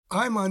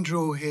I'm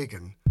Andrew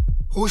O'Hagan,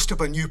 host of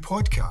a new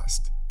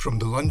podcast from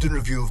the London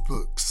Review of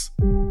Books.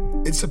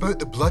 It's about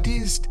the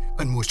bloodiest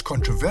and most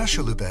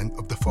controversial event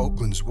of the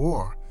Falklands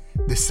War,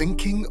 the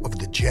sinking of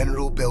the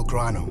General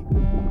Belgrano.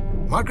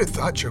 Margaret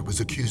Thatcher was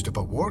accused of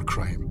a war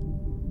crime.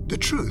 The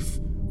truth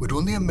would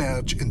only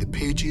emerge in the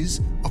pages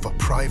of a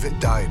private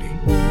diary.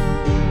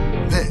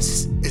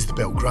 This is the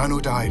Belgrano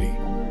Diary.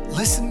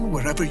 Listen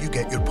wherever you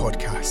get your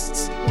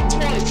podcasts.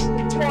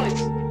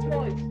 Twice.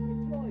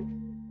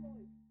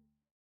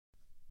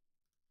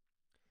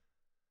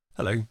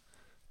 Hello.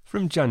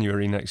 From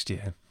January next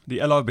year, the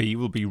LRB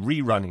will be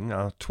rerunning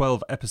our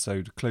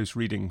 12-episode close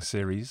reading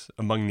series,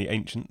 Among the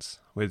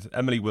Ancients, with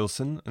Emily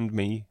Wilson and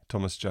me,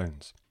 Thomas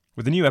Jones.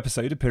 With a new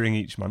episode appearing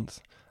each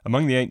month,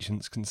 Among the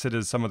Ancients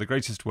considers some of the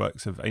greatest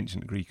works of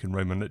ancient Greek and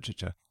Roman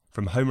literature,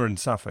 from Homer and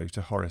Sappho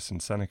to Horace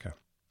and Seneca.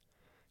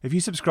 If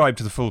you subscribe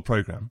to the full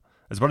programme,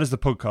 as well as the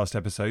podcast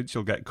episodes,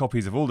 you'll get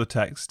copies of all the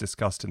texts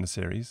discussed in the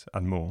series,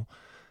 and more,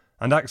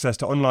 and access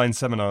to online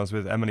seminars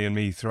with Emily and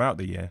me throughout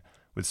the year,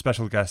 with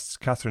special guests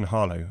Catherine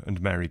Harlow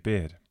and Mary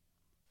Beard.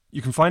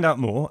 You can find out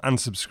more and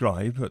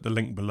subscribe at the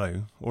link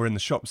below, or in the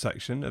shop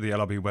section of the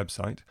LRB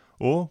website,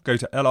 or go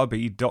to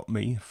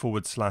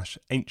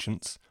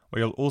lrb.me/ancients,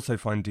 where you'll also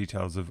find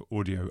details of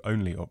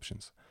audio-only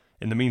options.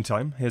 In the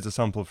meantime, here's a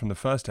sample from the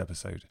first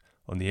episode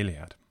on the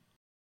Iliad.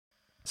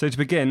 So to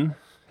begin,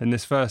 in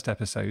this first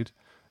episode,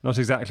 not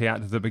exactly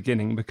at the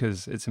beginning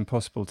because it's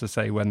impossible to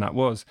say when that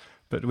was,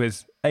 but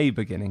with a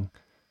beginning,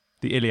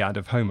 the Iliad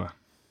of Homer.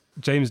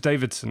 James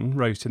Davidson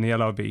wrote in the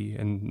LRB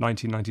in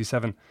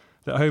 1997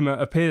 that Homer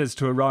appears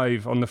to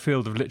arrive on the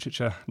field of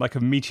literature like a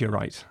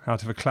meteorite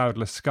out of a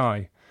cloudless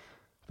sky,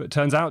 but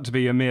turns out to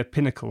be a mere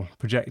pinnacle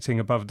projecting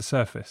above the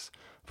surface,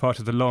 part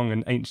of the long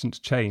and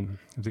ancient chain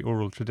of the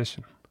oral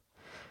tradition.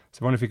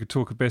 So I wonder if you could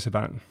talk a bit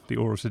about the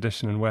oral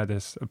tradition and where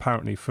this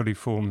apparently fully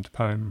formed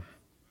poem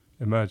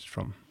emerged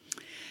from.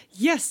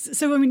 Yes.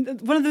 So,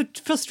 one of the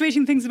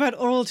frustrating things about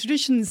oral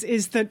traditions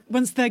is that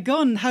once they're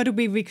gone, how do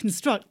we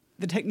reconstruct?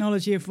 The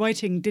technology of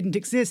writing didn't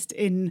exist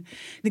in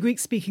the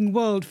Greek-speaking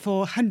world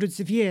for hundreds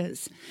of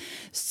years.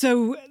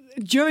 So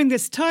during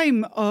this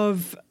time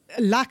of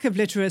lack of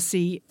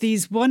literacy,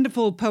 these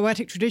wonderful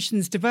poetic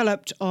traditions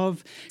developed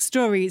of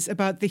stories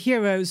about the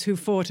heroes who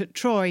fought at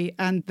Troy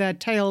and their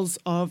tales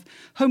of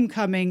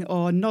homecoming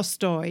or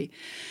nostoi.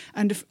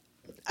 And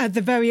at the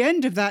very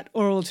end of that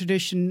oral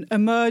tradition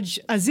emerge,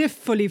 as if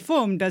fully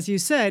formed, as you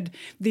said,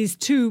 these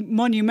two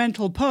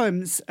monumental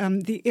poems,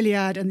 the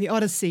Iliad and the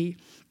Odyssey,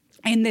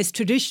 in this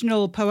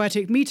traditional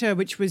poetic meter,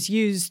 which was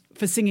used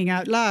for singing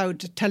out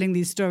loud, telling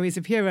these stories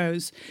of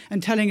heroes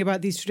and telling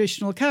about these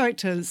traditional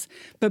characters.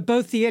 But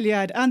both the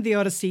Iliad and the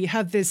Odyssey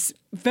have this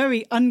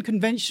very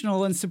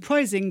unconventional and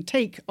surprising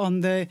take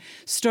on the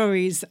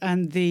stories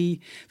and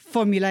the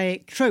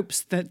formulaic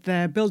tropes that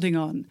they're building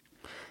on.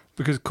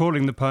 Because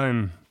calling the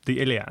poem the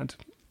Iliad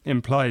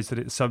implies that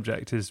its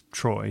subject is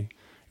Troy,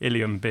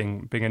 Ilium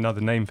being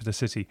another name for the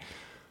city.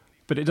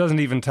 But it doesn't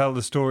even tell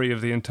the story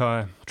of the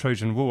entire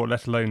Trojan War,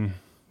 let alone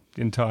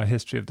the entire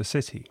history of the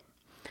city,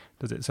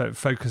 does it? So it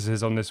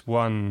focuses on this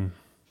one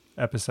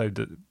episode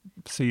that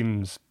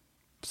seems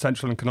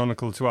central and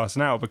canonical to us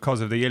now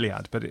because of the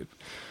Iliad, but it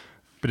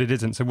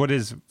isn't. So what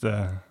is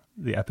the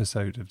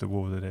episode of the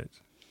war that it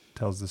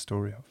tells the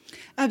story of?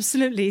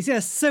 Absolutely,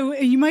 yes. So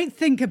you might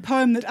think a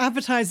poem that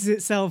advertises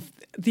itself,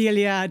 the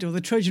Iliad or the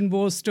Trojan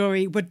War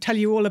story, would tell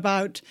you all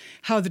about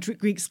how the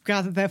Greeks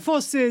gathered their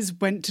forces,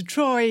 went to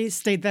Troy,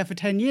 stayed there for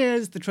 10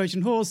 years, the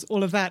Trojan horse,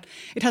 all of that.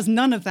 It has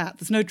none of that.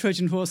 There's no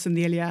Trojan horse in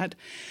the Iliad.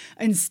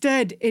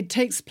 Instead, it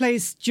takes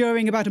place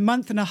during about a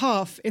month and a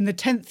half in the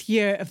 10th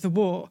year of the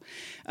war.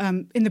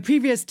 In the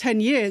previous 10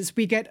 years,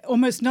 we get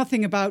almost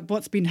nothing about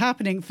what's been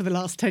happening for the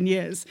last 10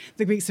 years.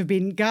 The Greeks have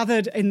been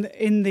gathered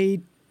in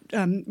the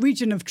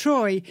region of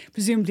Troy,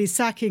 presumably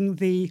sacking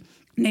the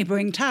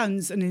neighbouring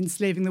towns and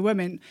enslaving the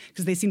women,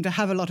 because they seem to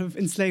have a lot of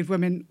enslaved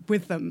women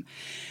with them.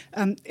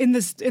 In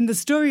the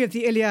story of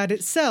the Iliad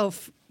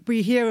itself,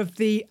 we hear of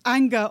the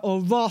anger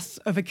or wrath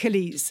of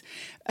Achilles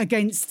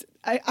against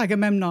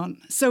Agamemnon.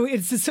 So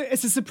it's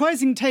a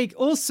surprising take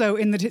also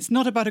in that it's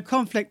not about a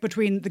conflict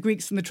between the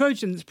Greeks and the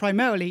Trojans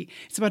primarily.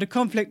 It's about a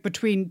conflict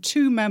between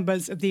two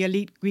members of the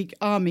elite Greek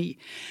army.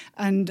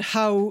 And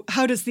how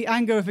does the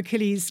anger of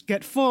Achilles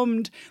get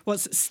formed?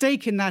 What's at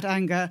stake in that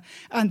anger?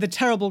 And the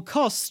terrible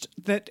cost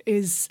that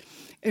is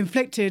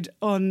inflicted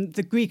on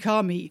the Greek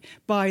army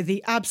by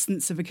the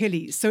absence of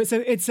Achilles. So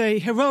it's a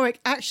heroic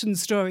action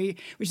story,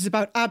 which is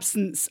about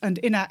absence and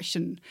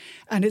inaction.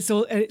 And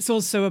it's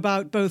also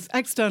about both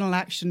external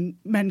action,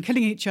 men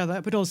killing each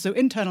other, but also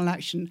internal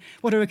action.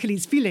 What are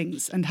Achilles'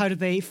 feelings and how do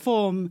they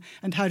form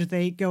and how do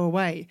they go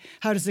away?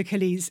 How does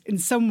Achilles, in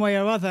some way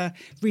or other,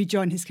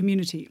 rejoin his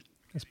community?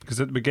 It's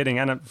because at the beginning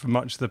and for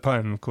much of the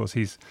poem, of course,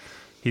 he's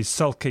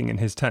sulking in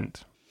his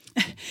tent.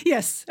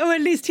 Yes. Oh,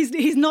 at least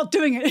he's not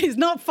doing it. He's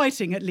not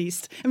fighting, at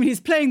least. I mean, he's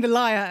playing the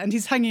lyre and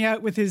he's hanging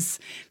out with his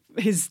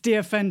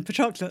dear friend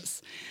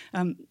Patroclus.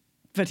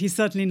 But he's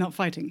certainly not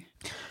fighting.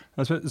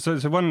 So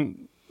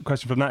one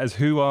question from that is,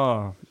 who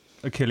are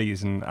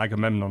Achilles and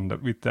Agamemnon,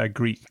 that they're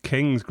Greek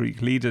kings,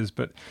 Greek leaders,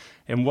 but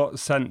in what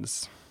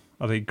sense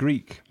are they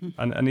Greek?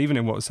 And even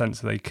in what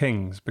sense are they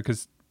kings?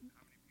 Because,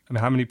 I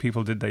mean, how many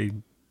people did they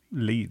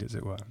lead, as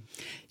it were?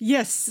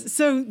 Yes,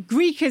 so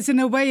Greek is in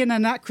a way an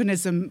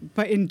anachronism,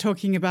 but in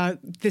talking about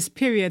this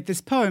period, this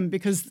poem,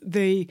 because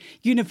the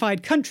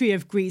unified country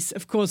of Greece,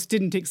 of course,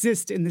 didn't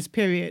exist in this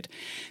period.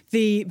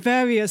 The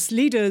various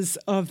leaders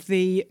of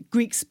the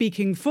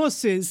Greek-speaking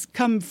forces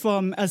come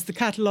from, as the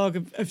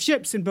catalogue of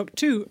ships in Book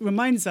 2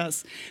 reminds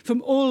us,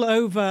 from all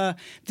over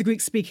the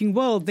Greek-speaking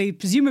world. They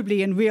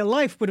presumably in real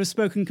life would have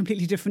spoken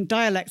completely different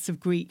dialects of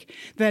Greek.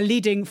 They're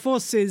leading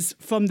forces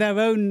from their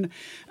own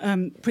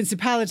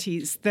principalities.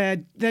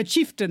 They're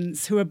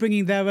chieftains who are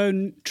bringing their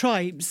own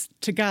tribes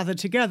to gather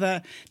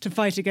together to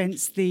fight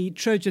against the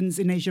Trojans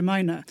in Asia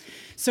Minor.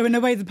 So in a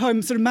way, the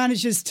poem sort of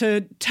manages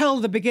to tell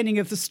the beginning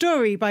of the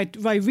story by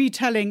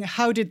retelling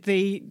how did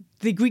the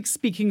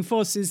Greek-speaking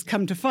forces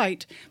come to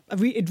fight.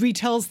 It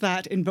retells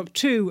that in Book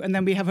 2, and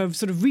then we have a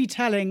sort of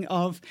retelling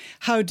of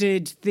how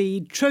did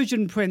the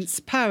Trojan prince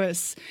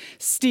Paris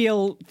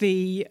steal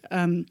the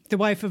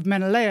wife of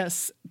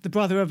Menelaus, the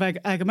brother of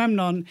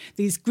Agamemnon.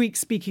 These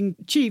Greek-speaking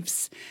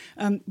chiefs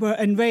were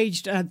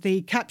enraged at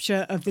the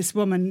capture of this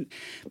woman,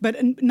 but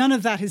none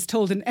of that is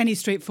told in any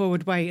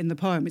straightforward way in the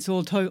poem. It's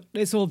all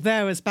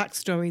there as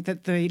backstory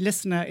that the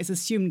listener is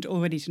assumed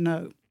already to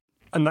know.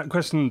 And that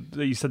question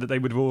that you said that they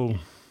would all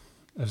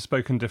have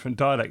spoken different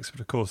dialects,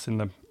 but of course in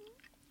the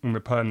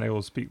poem they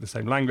all speak the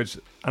same language,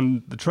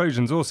 and the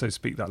Trojans also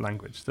speak that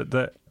language.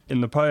 That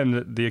in the poem,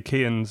 that the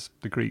Achaeans,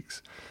 the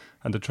Greeks,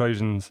 and the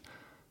Trojans,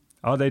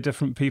 are they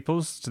different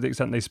peoples to the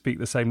extent they speak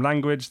the same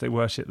language, they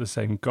worship the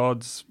same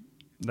gods,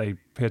 they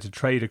appear to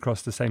trade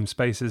across the same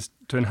spaces,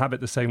 to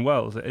inhabit the same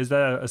world? Is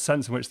there a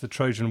sense in which the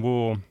Trojan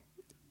War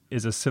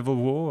is a civil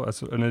war,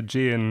 an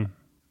Aegean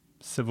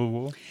civil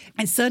war?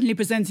 And certainly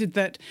presented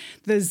that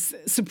there's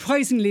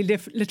surprisingly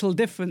little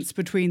difference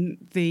between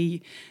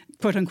the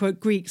quote-unquote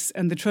Greeks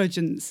and the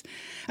Trojans.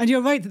 And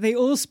you're right that they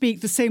all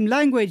speak the same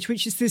language,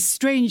 which is this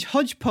strange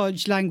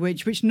hodgepodge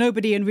language which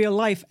nobody in real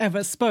life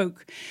ever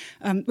spoke,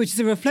 which is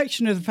a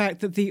reflection of the fact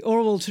that the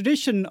oral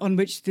tradition on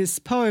which this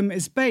poem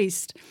is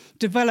based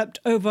developed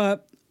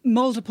over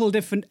multiple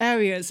different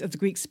areas of the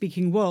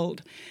Greek-speaking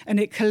world, and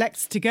it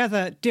collects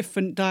together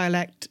different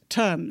dialect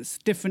terms,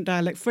 different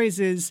dialect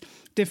phrases,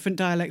 different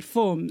dialect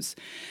forms,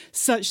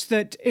 such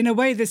that in a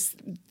way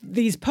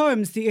these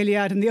poems, the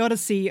Iliad and the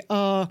Odyssey,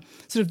 are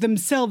sort of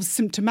themselves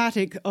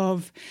symptomatic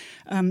of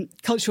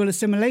cultural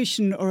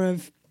assimilation or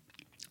of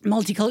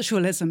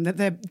multiculturalism,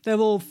 that they're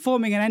all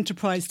forming an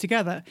enterprise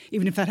together,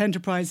 even if that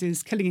enterprise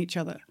is killing each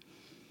other.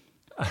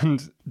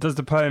 And does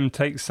the poem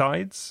take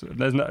sides? It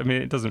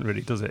doesn't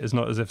really, does it? It's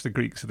not as if the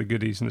Greeks are the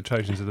goodies and the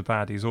Trojans are the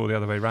baddies, or the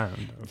other way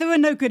around. There are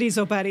no goodies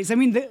or baddies. I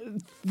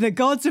mean, the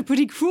gods are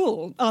pretty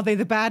cruel. Are they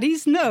the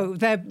baddies? No,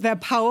 they're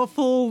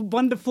powerful,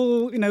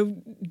 wonderful,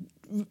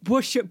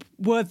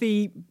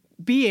 worship-worthy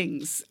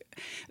beings.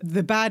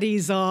 The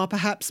baddies are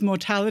perhaps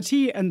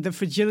mortality and the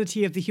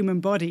fragility of the human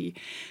body.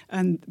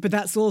 But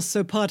that's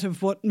also part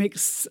of what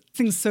makes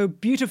things so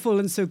beautiful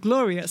and so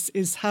glorious,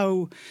 is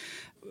how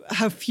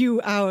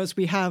few hours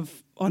we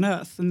have on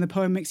Earth, and the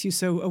poem makes you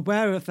so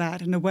aware of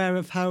that and aware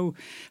of how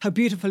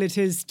beautiful it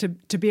is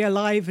to be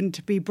alive and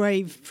to be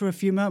brave for a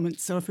few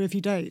moments or for a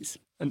few days.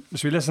 And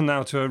should we listen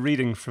now to a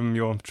reading from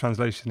your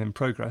translation in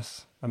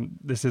progress?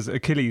 This is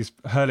Achilles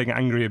hurling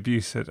angry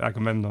abuse at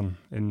Agamemnon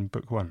in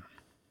Book 1.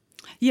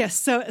 Yes,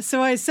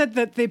 so I said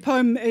that the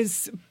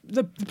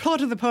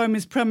plot of the poem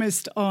is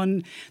premised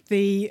on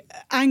the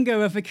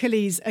anger of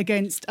Achilles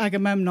against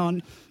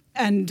Agamemnon,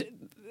 and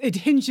it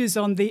hinges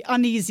on the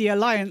uneasy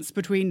alliance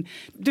between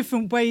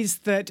different ways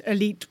that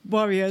elite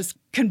warriors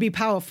can be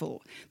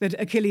powerful. That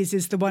Achilles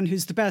is the one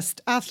who's the best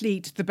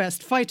athlete, the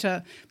best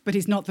fighter, but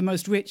he's not the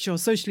most rich or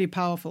socially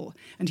powerful.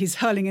 And he's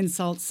hurling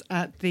insults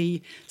at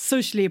the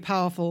socially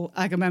powerful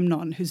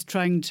Agamemnon, who's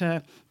trying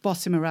to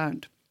boss him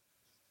around.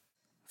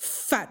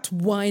 Fat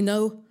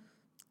wino,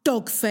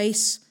 dog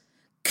face,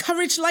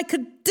 courage like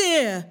a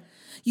deer.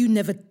 You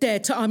never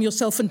dared to arm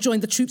yourself and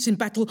join the troops in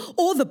battle,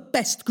 or the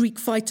best Greek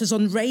fighters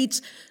on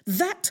raids.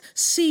 That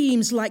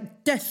seems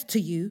like death to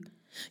you.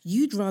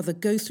 You'd rather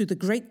go through the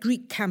great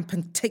Greek camp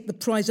and take the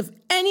prize of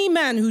any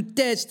man who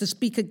dares to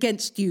speak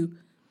against you.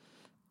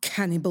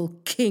 Cannibal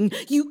king,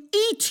 you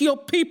eat your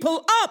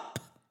people up!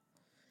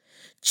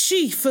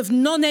 Chief of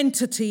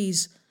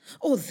non-entities,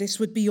 or this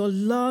would be your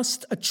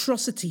last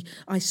atrocity.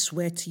 I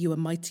swear to you a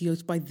mighty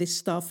oath by this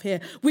staff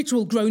here, which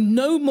will grow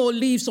no more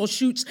leaves or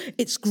shoots.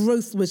 Its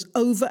growth was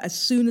over as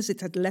soon as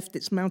it had left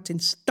its mountain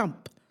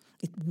stump.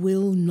 It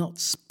will not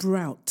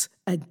sprout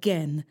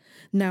again.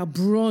 Now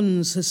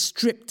bronze has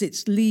stripped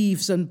its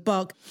leaves and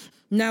bark.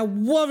 Now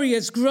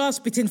warriors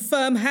grasp it in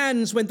firm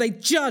hands when they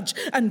judge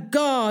and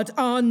guard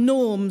our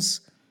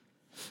norms.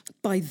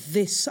 By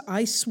this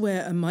I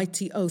swear a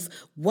mighty oath.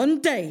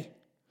 One day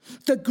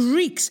the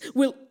Greeks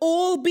will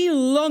all be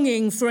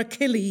longing for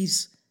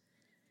Achilles.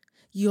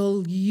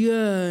 You'll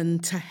yearn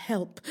to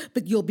help,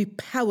 but you'll be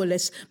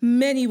powerless.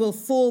 Many will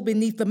fall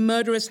beneath the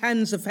murderous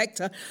hands of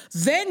Hector.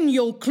 Then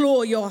you'll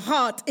claw your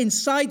heart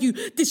inside you,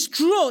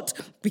 distraught,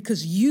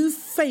 because you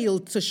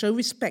failed to show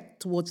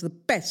respect towards the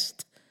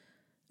best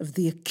of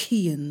the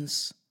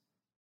Achaeans.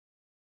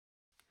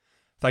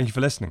 Thank you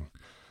for listening.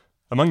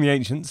 Among the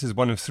Ancients is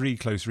one of 3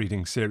 close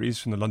reading series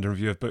from the London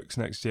Review of Books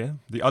next year.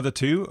 The other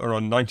 2 are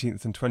on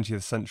 19th and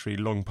 20th century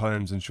long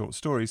poems and short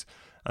stories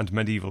and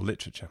medieval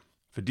literature.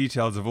 For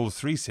details of all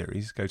 3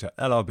 series, go to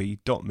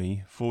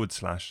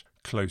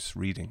lrb.me/close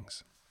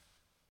readings.